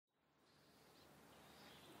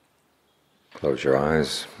Close your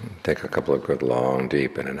eyes, take a couple of good long,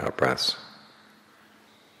 deep in and out breaths.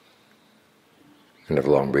 And if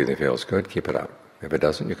long breathing feels good, keep it up. If it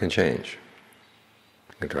doesn't, you can change.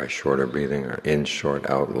 You can try shorter breathing, or in short,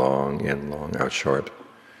 out long, out short,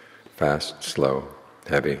 fast, slow,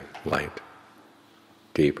 heavy, light,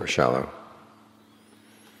 deep or shallow.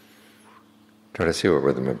 Try to see what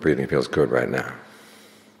rhythm of breathing feels good right now.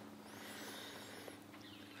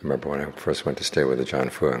 I remember when I first went to stay with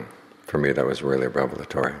Ajaan Fuang, for me that was really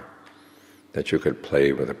revelatory, that you could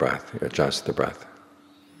play with the breath, adjust the breath.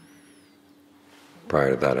 Prior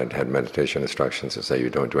to that, I'd had meditation instructions that say you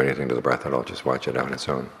don't do anything to the breath at all, just watch it on its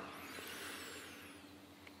own.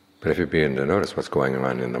 But if you begin to notice what's going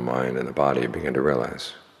on in the mind and the body, you begin to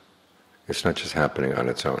realize it's not just happening on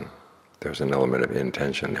its own. There's an element of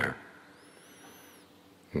intention there.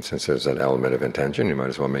 And since there's an element of intention, you might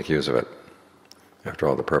as well make use of it. After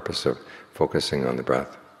all, the purpose of focusing on the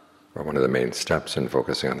breath, or one of the main steps in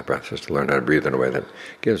focusing on the breath, is to learn how to breathe in a way that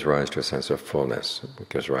gives rise to a sense of fullness,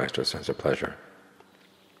 gives rise to a sense of pleasure.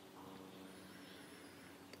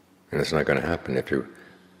 And it's not going to happen if you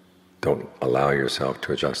don't allow yourself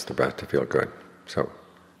to adjust the breath to feel good. So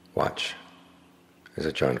watch. As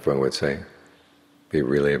Ajaan Fuang would say, be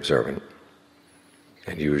really observant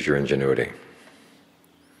and use your ingenuity.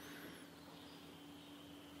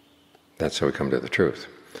 That's how we come to the truth.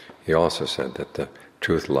 He also said that the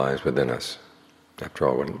truth lies within us. After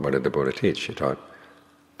all, what did the Buddha teach? He taught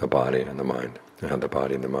the body and the mind, and how the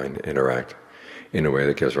body and the mind interact in a way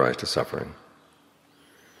that gives rise to suffering.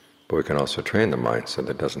 But we can also train the mind so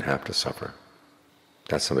that it doesn't have to suffer.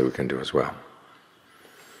 That's something we can do as well.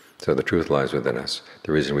 So the truth lies within us.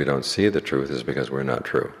 The reason we don't see the truth is because we're not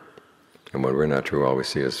true. And when we're not true, all we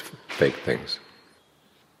see is fake things.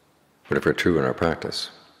 But if we're true in our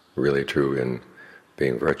practice, really true in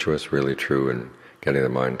being virtuous, really true in getting the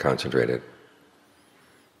mind concentrated,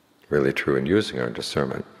 really true in using our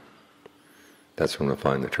discernment, that's when we'll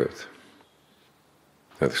find the truth.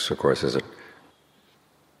 This, of course, is a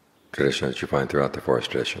tradition that you find throughout the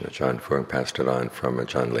forest tradition. Ajaan Fuang passed it on from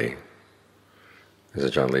Ajaan Lee. As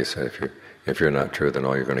Ajaan Lee said, if you're not true, then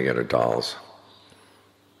all you're going to get are dolls.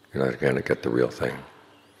 You're not going to get the real thing.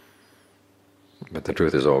 But the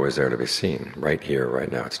truth is always there to be seen, right here,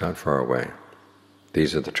 right now. It's not far away.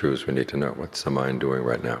 These are the truths we need to know. What's the mind doing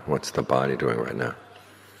right now? What's the body doing right now?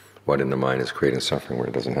 What in the mind is creating suffering where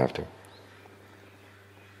it doesn't have to?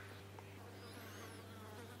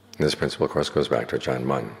 And this principle, of course, goes back to Ajaan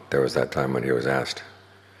Mun. There was that time when he was asked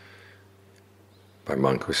by a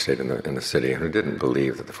monk who stayed in the city and who didn't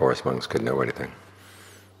believe that the forest monks could know anything.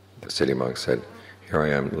 The city monk said, "Here I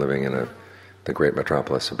am living in the great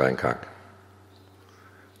metropolis of Bangkok,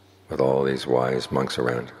 with all these wise monks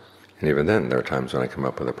around. And even then, there are times when I come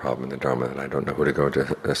up with a problem in the Dhamma that I don't know who to go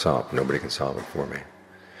to solve. Nobody can solve it for me.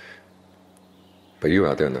 But you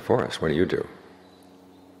out there in the forest, what do you do?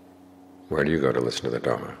 Where do you go to listen to the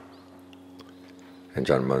Dhamma?" And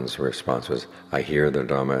Ajaan Mun's response was, "I hear the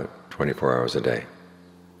Dhamma 24 hours a day,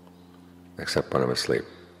 except when I'm asleep.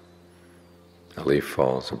 A leaf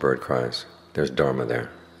falls, a bird cries, there's Dharma there."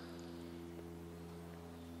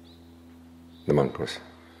 The monk was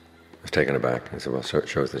taken aback and said, "Well, so it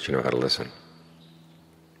shows that you know how to listen."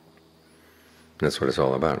 And that's what it's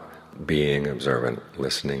all about, being observant,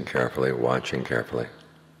 listening carefully, watching carefully,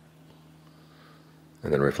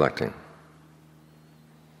 and then reflecting,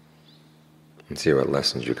 and see what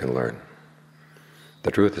lessons you can learn.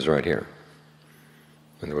 The truth is right here.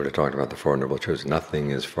 When the Buddha talked about the Four Noble Truths, nothing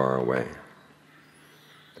is far away.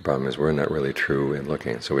 The problem is we're not really true in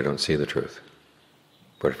looking, so we don't see the truth.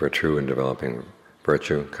 But if we're true in developing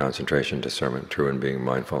virtue, concentration, discernment, true in being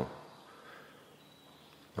mindful,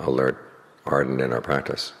 alert, ardent in our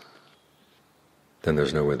practice, then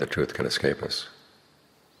there's no way the truth can escape us.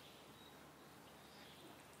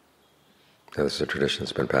 Now, this is a tradition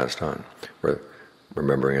that's been passed on. We're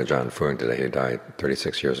remembering Ajaan Fuang today. He died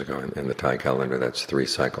 36 years ago. In the Thai calendar, that's 3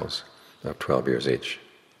 cycles of 12 years each.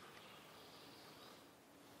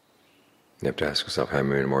 You have to ask yourself, how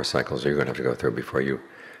many more cycles are you going to have to go through before you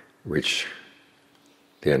reach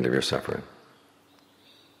the end of your suffering?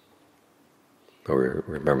 But we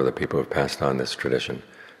remember the people who have passed on this tradition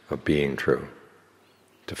of being true,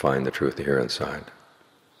 to find the truth here inside.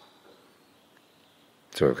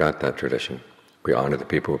 So we've got that tradition. We honor the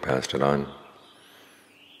people who passed it on,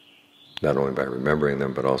 not only by remembering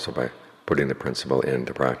them, but also by putting the principle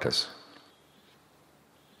into practice.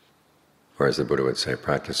 Or as the Buddha would say,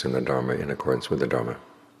 practicing the Dharma in accordance with the Dharma.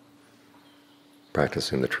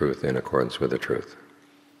 Practicing the truth in accordance with the truth.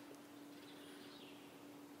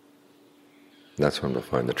 That's when we'll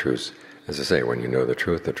find the truths. As I say, when you know the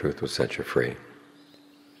truth will set you free.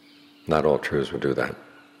 Not all truths will do that.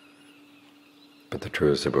 But the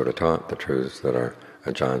truths the Buddha taught, the truths that our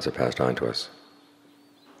Ajaans have passed on to us,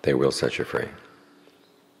 they will set you free.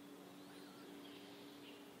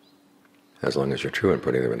 As long as you're true in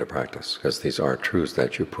putting them into practice. Because these are truths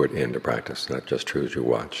that you put into practice, not just truths you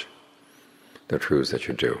watch. They're truths that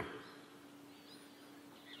you do.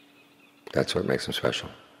 That's what makes them special.